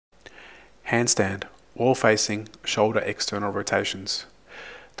Handstand, wall facing, shoulder external rotations.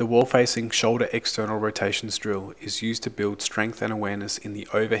 The wall facing shoulder external rotations drill is used to build strength and awareness in the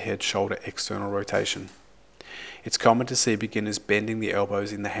overhead shoulder external rotation. It's common to see beginners bending the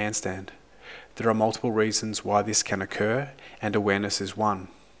elbows in the handstand. There are multiple reasons why this can occur, and awareness is one.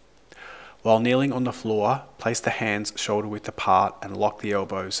 While kneeling on the floor, place the hands shoulder width apart and lock the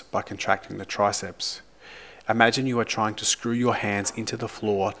elbows by contracting the triceps. Imagine you are trying to screw your hands into the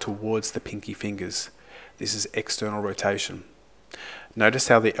floor towards the pinky fingers. This is external rotation. Notice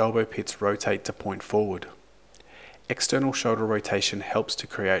how the elbow pits rotate to point forward. External shoulder rotation helps to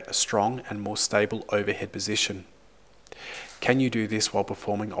create a strong and more stable overhead position. Can you do this while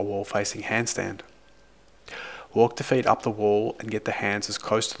performing a wall-facing handstand? Walk the feet up the wall and get the hands as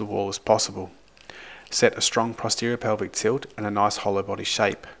close to the wall as possible. Set a strong posterior pelvic tilt and a nice hollow body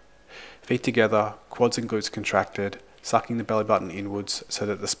shape. Feet together, quads and glutes contracted, sucking the belly button inwards so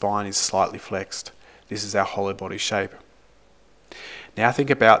that the spine is slightly flexed. This is our hollow body shape. Now think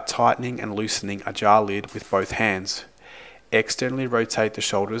about tightening and loosening a jar lid with both hands. Externally rotate the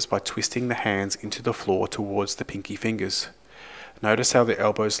shoulders by twisting the hands into the floor towards the pinky fingers. Notice how the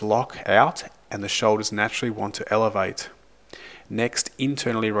elbows lock out and the shoulders naturally want to elevate. Next,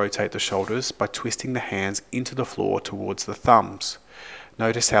 internally rotate the shoulders by twisting the hands into the floor towards the thumbs.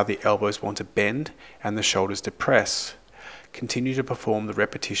 Notice how the elbows want to bend and the shoulders depress. Continue to perform the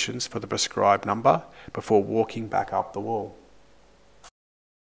repetitions for the prescribed number before walking back up the wall.